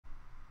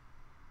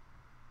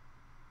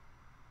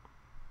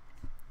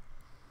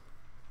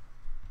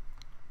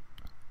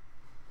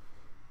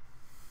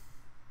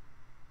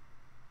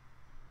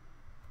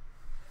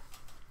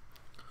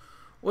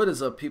What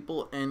is up,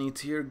 people? Any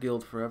tier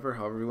guild forever,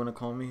 however you want to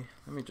call me.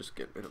 Let me just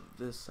get rid of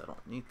this. I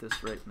don't need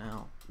this right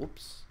now.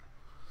 Whoops.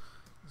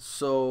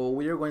 So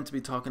we are going to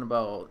be talking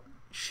about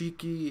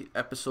Shiki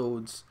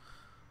episodes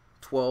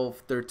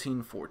 12,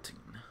 13, 14.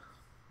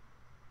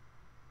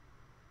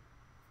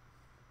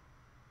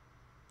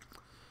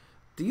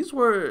 These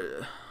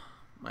were,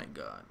 my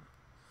god,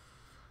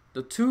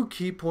 the two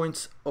key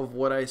points of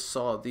what I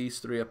saw these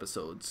three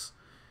episodes.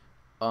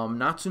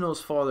 Natsuno's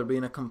father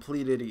being a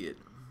complete idiot,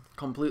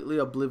 completely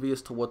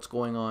oblivious to what's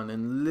going on,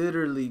 and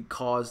literally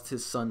caused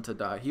his son to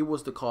die. He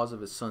was the cause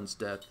of his son's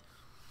death.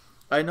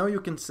 I know you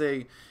can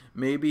say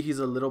maybe he's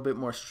a little bit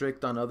more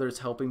strict on others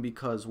helping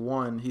because,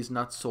 one, he's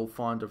not so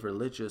fond of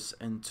religious,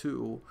 and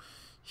two,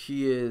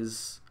 he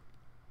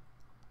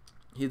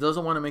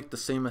doesn't want to make the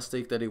same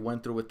mistake that he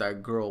went through with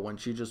that girl when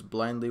she just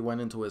blindly went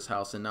into his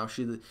house and now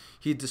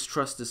he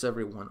distrusts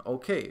everyone.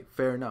 Okay,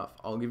 fair enough.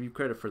 I'll give you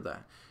credit for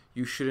that.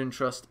 You shouldn't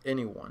trust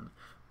anyone.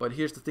 But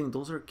here's the thing,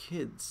 those are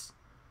kids.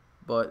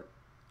 But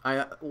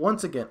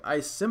once again, I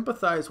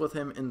sympathize with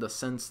him in the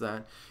sense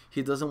that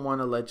he doesn't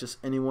want to let just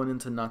anyone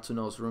into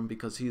Natsuno's room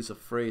because he's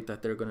afraid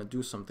that they're going to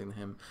do something to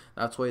him.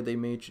 That's why he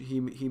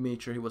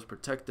made sure he was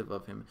protective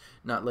of him,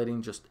 not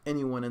letting just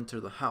anyone enter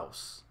the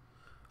house.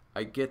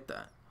 I get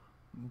that.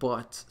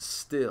 But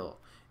still,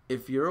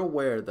 if you're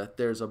aware that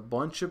there's a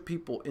bunch of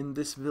people in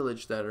this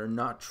village that are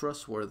not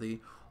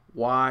trustworthy,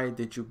 why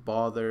did you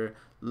bother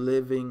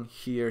living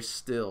here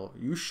still?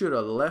 You should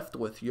have left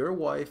with your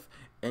wife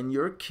and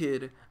your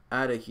kid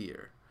out of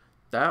here.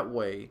 That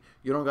way,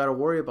 you don't got to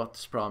worry about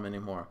this problem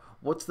anymore.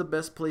 What's the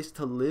best place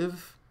to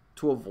live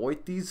to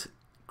avoid these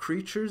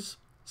creatures?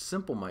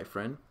 Simple, my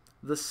friend.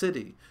 The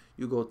city.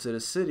 You go to the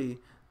city,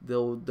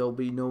 there'll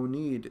be no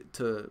need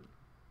to...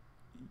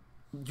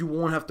 You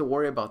won't have to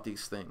worry about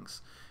these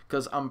things.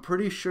 Because I'm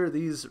pretty sure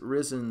these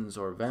risens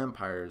or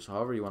vampires,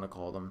 however you want to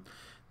call them,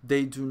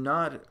 they do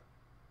not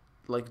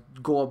like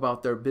go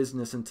about their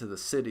business into the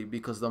city,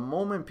 because the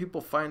moment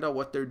people find out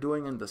what they're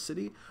doing in the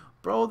city,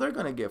 bro, they're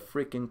gonna get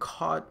freaking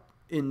caught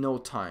in no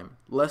time,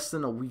 less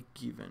than a week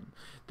even.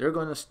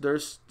 There's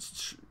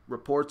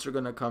reports are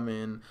gonna come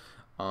in,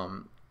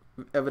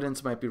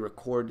 evidence might be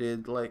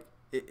recorded. Like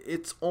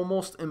it's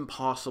almost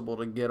impossible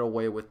to get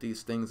away with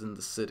these things in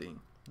the city.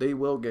 They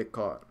will get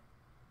caught.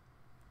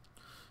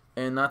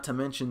 And not to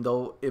mention,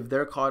 though, if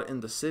they're caught in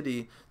the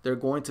city, they're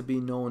going to be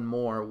known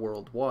more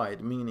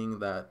worldwide, meaning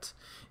that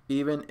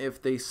even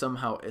if they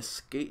somehow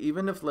escape,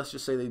 even if, let's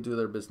just say, they do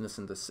their business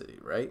in the city,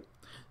 right?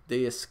 They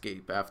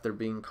escape after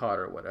being caught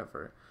or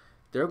whatever.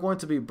 They're going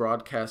to be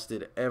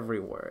broadcasted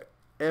everywhere.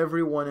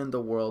 Everyone in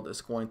the world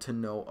is going to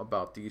know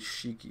about these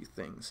Shiki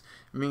things,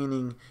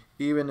 meaning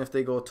even if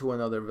they go to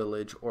another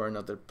village or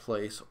another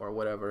place or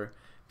whatever,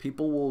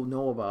 people will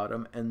know about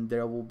them, and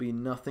there will be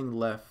nothing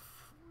left.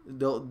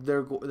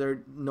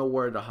 They're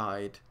nowhere to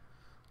hide.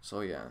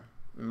 So yeah,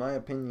 in my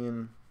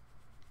opinion,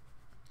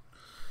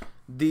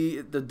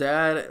 the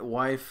dad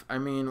wife. I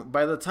mean,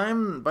 by the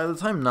time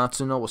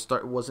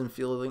Natsuno wasn't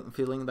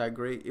feeling that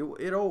great, it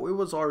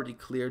was already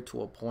clear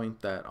to a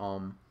point that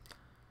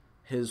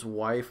his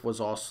wife was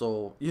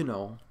also,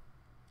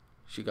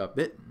 she got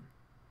bitten,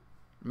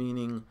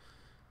 meaning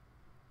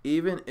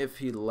even if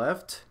he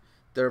left,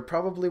 there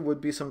probably would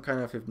be some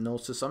kind of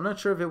hypnosis. I'm not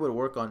sure if it would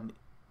work on...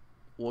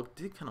 Well, it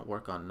did kind of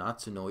work on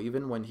Natsuno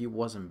even when he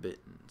wasn't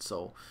bitten.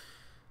 So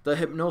the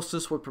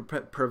hypnosis would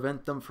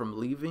prevent them from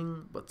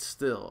leaving. But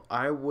still,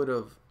 I would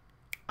have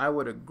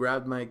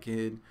grabbed my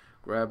kid,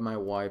 grabbed my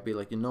wife, be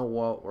like, you know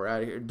what? We're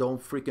out of here.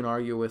 Don't freaking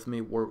argue with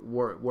me.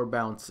 We're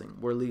bouncing.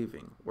 We're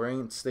leaving. We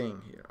ain't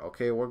staying here.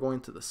 Okay, we're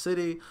going to the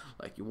city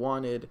like you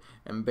wanted,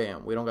 and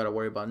bam, we don't got to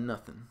worry about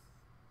nothing.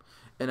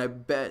 And I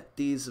bet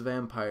these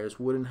vampires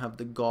wouldn't have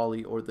the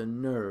golly or the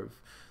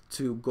nerve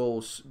to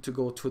go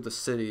to the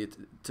city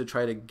to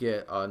try to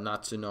get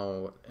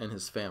Natsuno and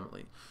his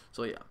family.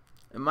 So yeah,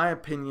 in my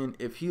opinion,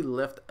 if he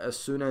left as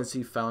soon as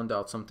he found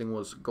out something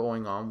was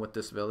going on with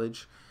this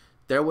village,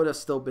 there would have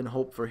still been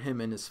hope for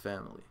him and his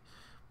family.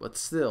 But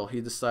still,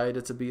 he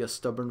decided to be a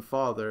stubborn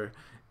father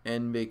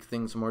and make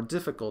things more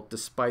difficult,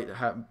 despite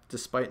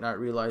not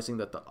realizing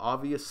that the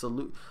obvious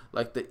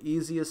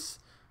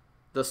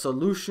the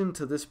solution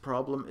to this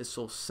problem is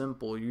so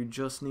simple. You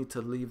just need to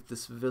leave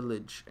this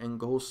village and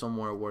go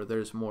somewhere where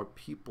there's more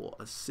people,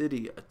 a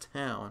city, a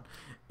town,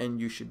 and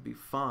you should be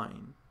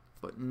fine.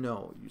 But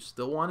no, you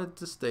still wanted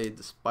to stay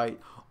despite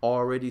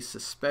already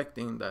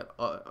suspecting that,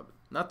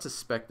 not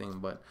suspecting,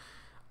 but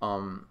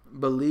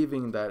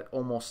believing that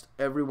almost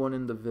everyone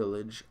in the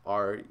village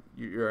are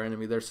your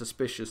enemy. They're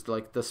suspicious,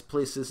 like this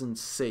place isn't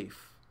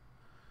safe.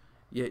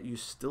 Yet you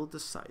still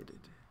decided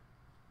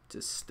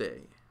to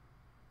stay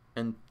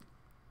and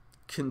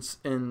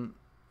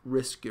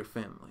risk your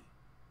family.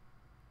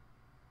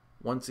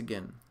 Once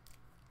again,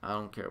 I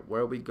don't care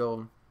where we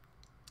go.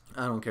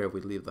 I don't care if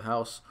we leave the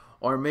house,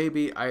 or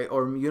maybe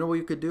you know what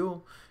you could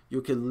do?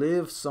 You could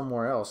live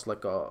somewhere else,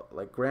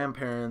 like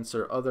grandparents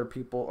or other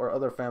people or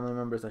other family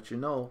members that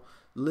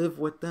live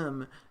with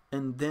them,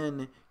 and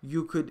then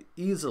you could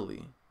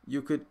easily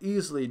You could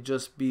easily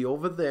just be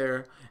over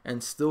there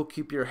and still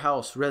keep your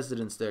house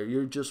residence there.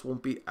 You just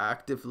won't be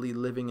actively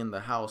living in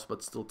the house,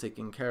 but still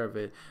taking care of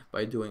it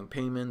by doing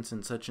payments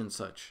and such and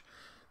such.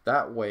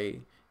 That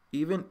way,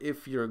 even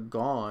if you're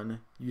gone,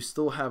 you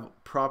still have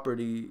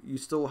property. You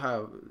still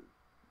have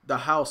the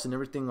house and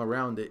everything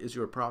around it is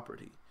your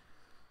property.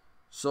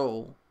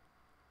 So,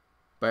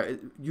 but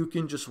you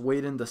can just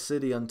wait in the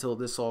city until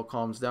this all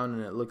calms down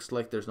and it looks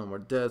like there's no more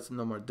deaths,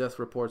 no more death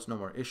reports, no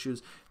more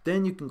issues.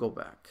 Then you can go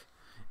back.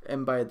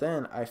 And by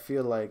then, I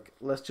feel like,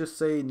 let's just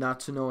say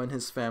Natsuno and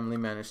his family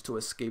managed to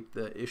escape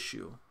the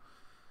issue.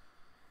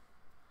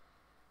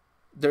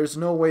 There's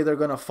no way they're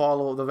going to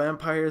follow the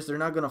vampires. They're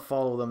not going to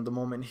follow them the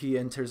moment he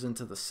enters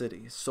into the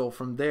city. So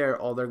from there,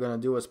 all they're going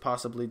to do is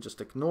possibly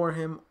just ignore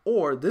him.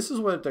 Or this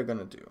is what they're going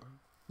to do.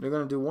 They're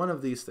going to do one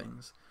of these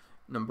things.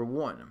 Number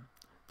one,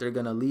 they're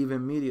going to leave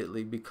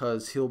immediately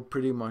because he'll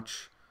pretty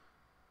much...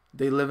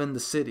 They live in the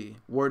city.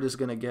 Word is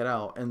gonna get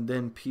out, and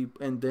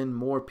then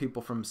more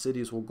people from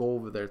cities will go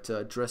over there to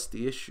address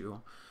the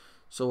issue.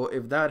 So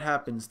if that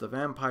happens, the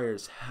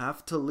vampires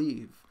have to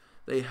leave.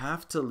 They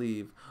have to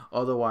leave,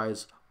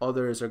 otherwise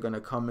others are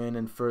gonna come in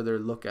and further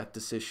look at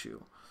this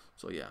issue.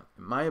 So yeah,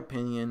 in my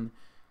opinion,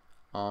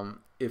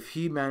 if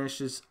he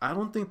manages, I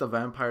don't think the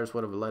vampires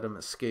would have let him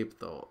escape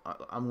though.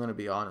 I'm gonna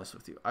be honest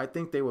with you. I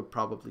think they would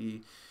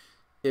probably.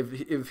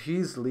 If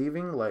he's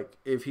leaving, like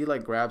if he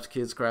like grabs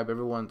kids, grab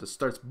everyone, to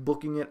starts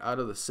booking it out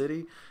of the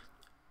city,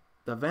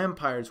 the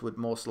vampires would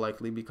most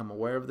likely become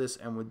aware of this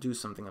and would do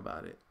something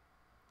about it.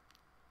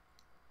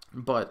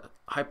 But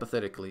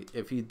hypothetically,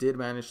 if he did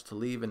manage to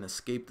leave and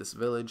escape this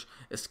village,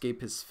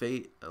 escape his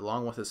fate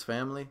along with his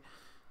family,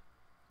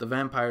 the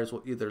vampires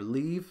will either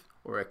leave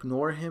or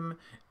ignore him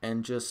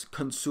and just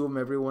consume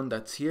everyone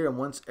that's here. And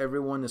once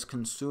everyone is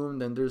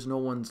consumed and there's no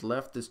one's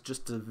left, it's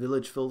just a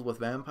village filled with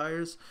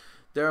vampires.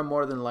 They're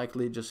more than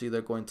likely just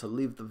either going to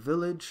leave the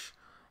village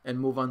and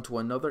move on to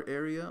another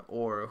area,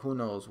 or who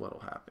knows what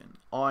will happen.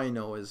 All I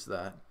know is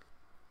that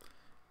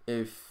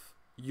if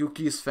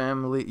Yuki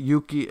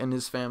and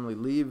his family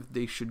leave,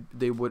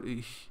 they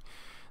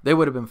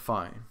would have been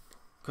fine.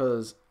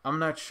 Because I'm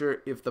not sure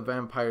if the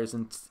vampires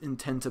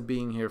intend to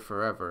being here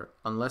forever,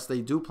 unless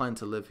they do plan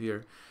to live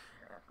here.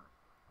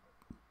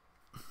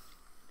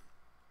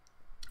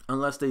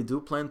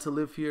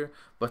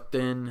 But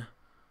then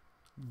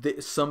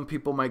some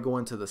people might go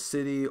into the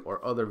city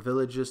or other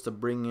villages to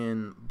bring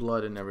in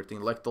blood and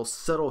everything. Like, they'll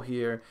settle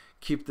here,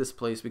 keep this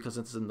place because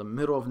it's in the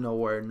middle of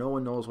nowhere. No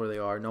one knows where they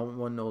are. No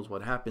one knows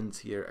what happens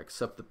here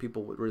except the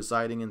people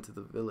residing into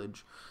the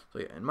village. So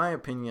yeah, in my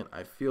opinion,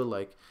 I feel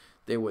like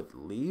they would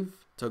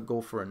leave to go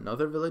for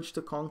another village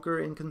to conquer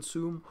and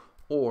consume,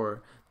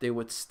 or they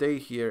would stay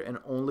here and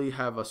only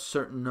have a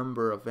certain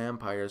number of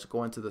vampires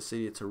go into the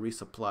city to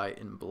resupply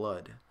in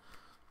blood.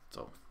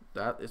 So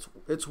that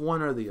it's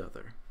one or the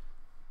other.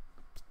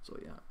 So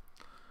yeah,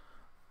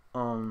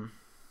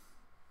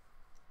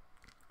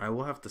 I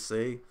will have to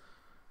say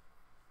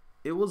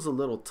it was a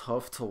little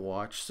tough to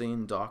watch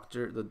seeing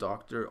the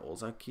Doctor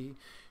Ozaki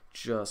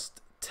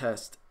just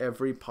test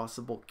every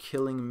possible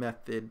killing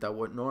method that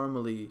would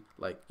normally,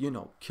 like,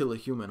 kill a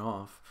human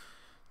off,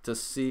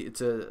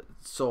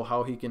 so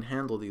how he can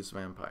handle these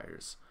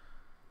vampires.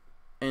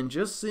 And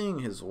just seeing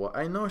his wife,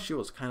 I know she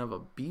was kind of a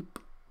beep.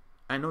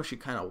 I know she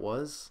kind of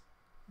was,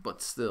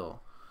 but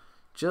still.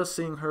 Just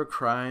seeing her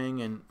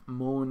crying and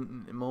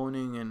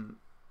moaning and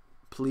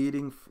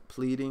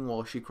pleading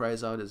while she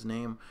cries out his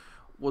name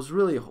was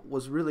really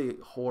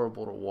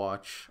horrible to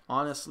watch.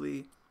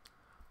 Honestly,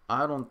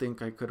 I don't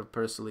think I could have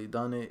personally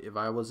done it. If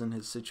I was in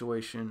his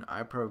situation,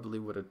 I probably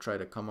would have tried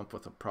to come up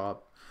with a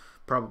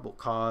probable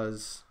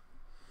cause.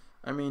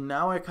 I mean,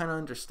 now I kind of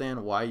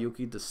understand why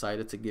Yuki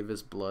decided to give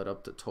his blood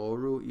up to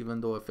Toru,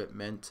 even though if it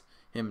meant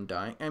him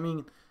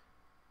dying.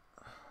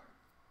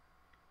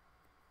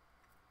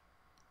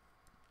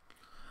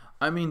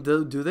 I mean,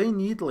 do they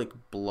need like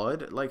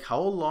blood? Like, how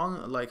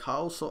long? Like,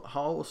 how so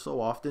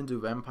often do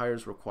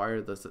vampires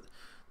require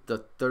the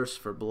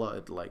thirst for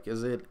blood? Like,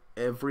 is it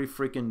every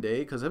freaking day?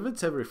 Because if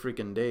it's every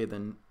freaking day,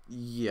 then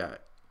yeah.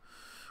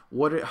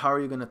 How are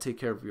you gonna take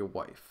care of your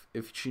wife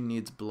if she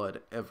needs blood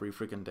every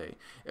freaking day?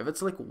 If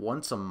it's like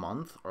once a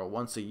month or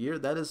once a year,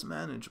 that is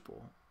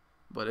manageable.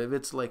 But if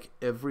it's like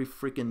every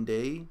freaking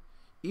day,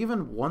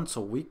 even once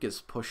a week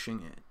is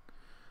pushing it.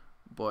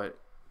 But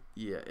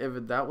yeah,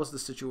 if that was the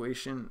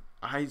situation,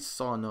 I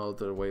saw no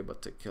other way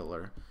but to kill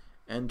her,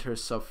 end her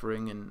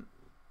suffering, and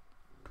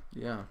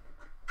yeah.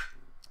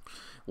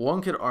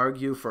 One could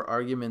argue, for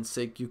argument's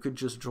sake, you could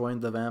just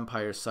join the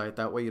vampire side.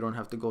 That way you don't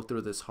have to go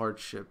through this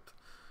hardship.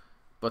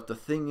 But the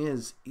thing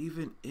is,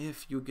 even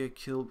if you get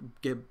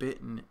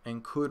bitten,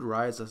 and could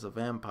rise as a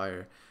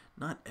vampire,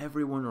 not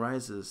everyone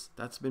rises.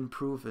 That's been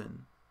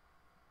proven.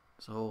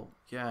 So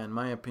yeah, in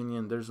my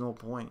opinion, there's no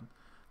point.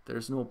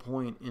 There's no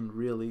point in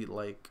really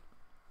like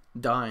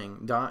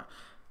dying.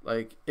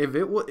 Like, if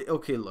it was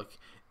okay, look,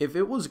 if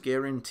it was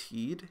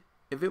guaranteed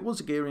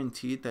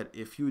that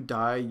if you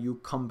die you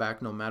come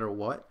back no matter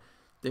what,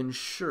 then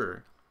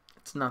sure,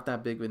 It's not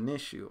that big of an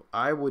issue.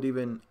 I would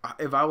even,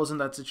 if I was in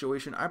that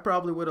situation, I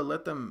probably would have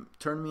let them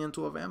turn me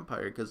into a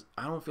vampire because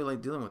I don't feel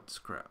like dealing with this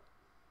crap.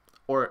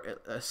 Or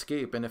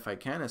escape. And if I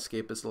can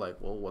escape, it's like,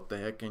 well, what the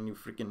heck can you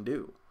freaking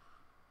do?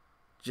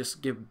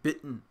 Just get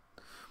bitten.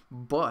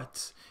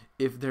 But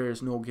if there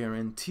is no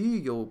guarantee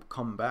you'll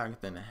come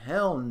back, then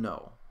hell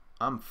no.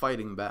 I'm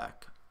fighting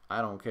back.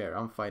 I don't care.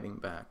 I'm fighting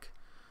back.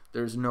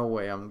 There's no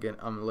way I'm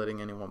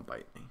letting anyone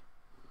bite me.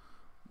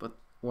 But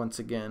once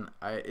again,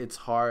 it's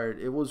hard.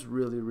 It was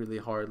really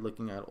hard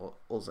looking at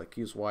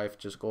Ozaki's wife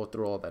just go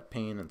through all that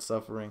pain and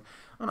suffering.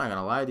 I'm not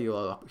gonna lie to you,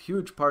 a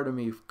huge part of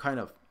me kind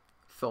of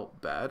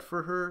felt bad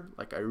for her.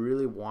 Like I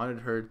really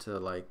wanted her to,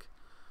 like,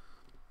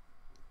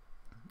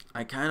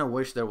 I kind of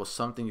wish there was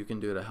something you can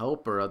do to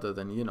help her other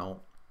than, you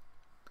know.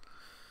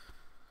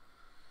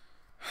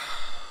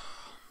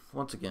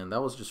 Once again,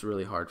 that was just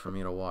really hard for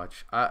me to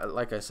watch.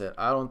 Like I said,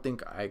 I don't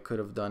think I could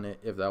have done it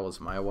if that was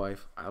my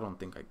wife. I don't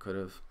think I could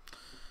have,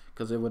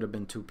 because it would have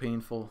been too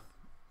painful.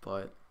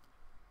 But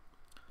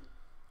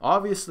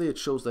obviously it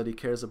shows that he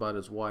cares about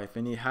his wife,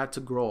 and he had to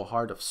grow a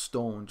heart of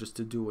stone just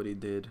to do what he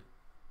did.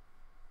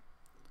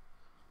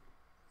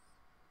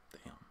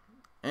 Damn.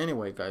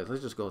 Anyway, guys,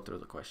 let's just go through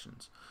the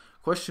questions.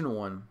 Question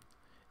 1.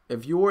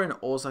 If you were in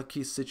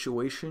Ozaki's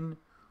situation,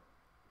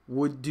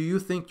 do you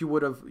think you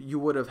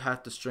would have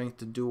had the strength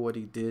to do what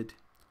he did,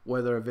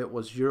 whether if it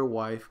was your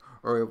wife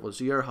or it was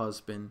your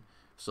husband?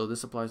 So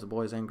this applies to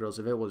boys and girls.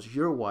 If it was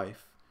your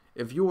wife,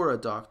 if you were a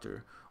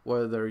doctor,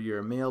 whether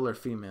you're male or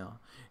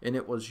female, and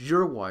it was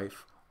your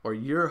wife or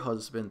your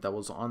husband that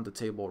was on the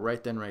table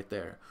right then, right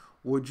there,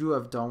 would you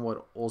have done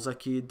what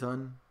Ozaki had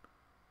done?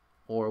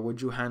 Or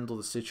would you handle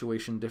the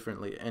situation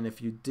differently? And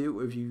if you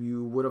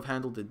would have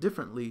handled it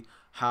differently,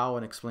 how,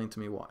 and explain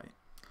to me why.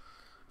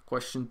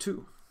 Question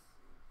 2.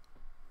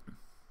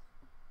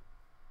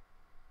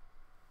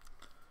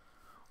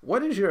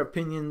 What is your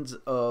opinions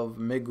of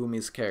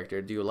Megumi's character?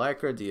 Do you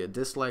like her? Do you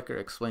dislike her?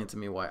 Explain to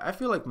me why. I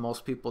feel like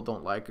most people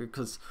don't like her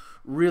because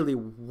really,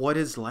 what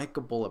is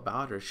likable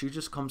about her? She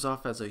just comes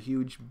off as a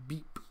huge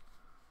beep.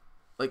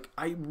 Like,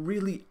 I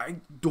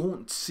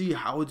don't see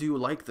how do you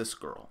like this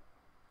girl.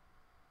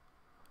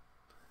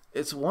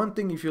 It's one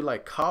thing if you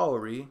like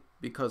Kaori,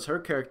 because her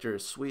character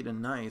is sweet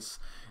and nice,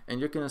 and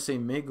you're going to say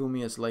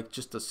Megumi is like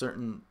just a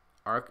certain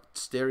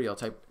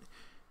stereotype.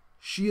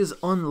 She is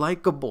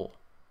unlikable.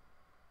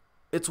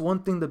 It's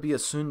one thing to be a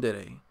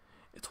tsundere.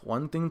 It's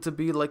one thing to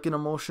be like an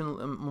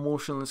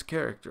emotionless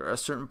character, a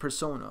certain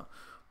persona.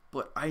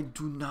 But I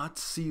do not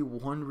see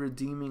one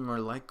redeeming or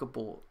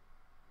likable.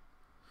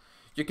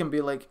 You can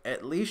be like,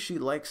 at least she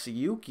likes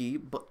Yuki,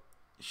 but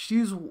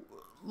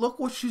look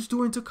what she's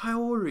doing to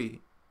Kaori.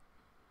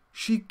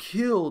 She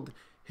killed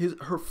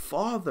her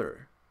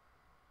father.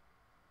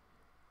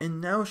 And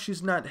now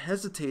she's not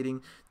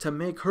hesitating to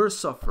make her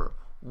suffer.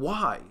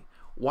 Why?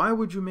 Why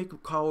would you make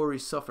Kaori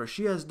suffer?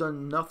 She has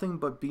done nothing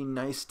but be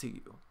nice to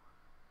you.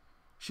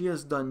 She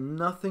has done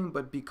nothing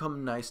but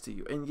become nice to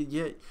you. And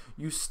yet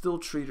you still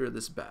treat her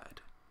this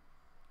bad.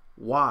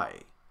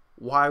 Why?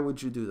 Why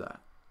would you do that?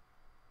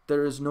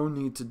 There is no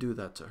need to do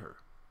that to her.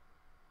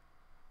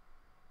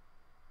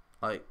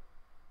 Like,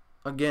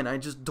 again, I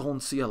just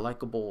don't see a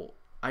likable...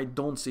 I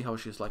don't see how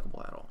she's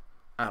likable at all.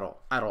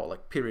 At all.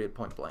 Like, period,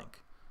 point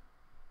blank.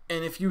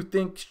 And if you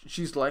think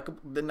she's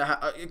likable, then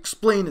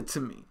explain it to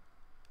me.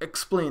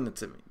 Explain it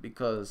to me,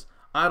 because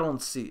I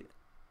don't see it.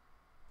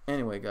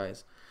 Anyway,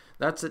 guys,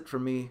 that's it for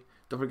me.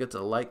 Don't forget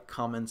to like,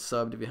 comment,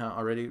 sub if you haven't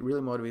already. It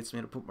really motivates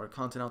me to put more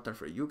content out there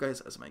for you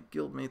guys as my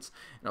guildmates.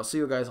 And I'll see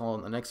you guys all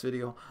in the next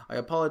video. I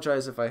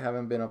apologize if I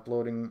haven't been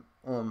uploading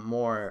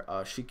more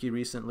Shiki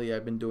recently.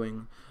 I've been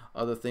doing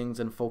other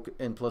things, and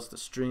plus the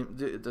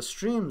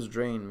streams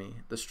drain me.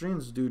 The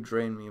streams do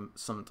drain me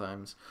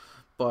sometimes.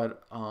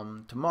 But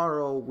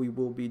tomorrow we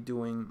will be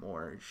doing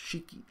more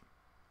Shiki.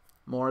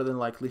 More than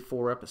likely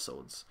 4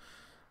 episodes.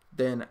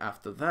 Then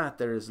after that,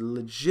 there is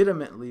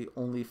legitimately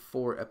only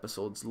 4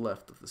 episodes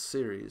left of the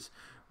series.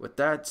 With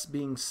that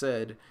being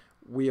said,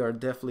 we are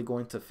definitely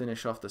going to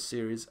finish off the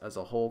series as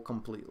a whole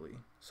completely.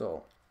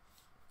 So,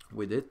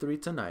 we did 3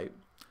 tonight.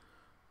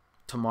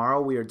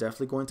 Tomorrow we are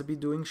definitely going to be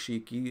doing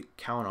Shiki.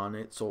 Count on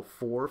it. So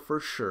 4 for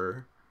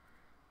sure.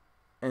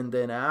 And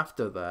then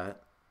after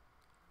that,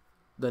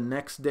 the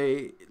next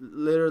day,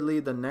 literally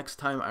the next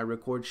time I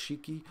record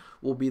Shiki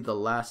will be the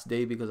last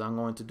day, because I'm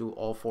going to do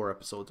all 4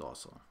 episodes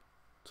also.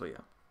 So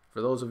yeah,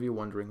 for those of you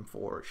wondering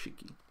for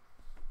Shiki.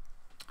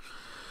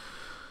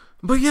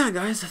 But yeah,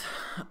 guys,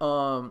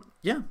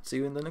 yeah, see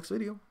you in the next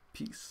video.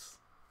 Peace.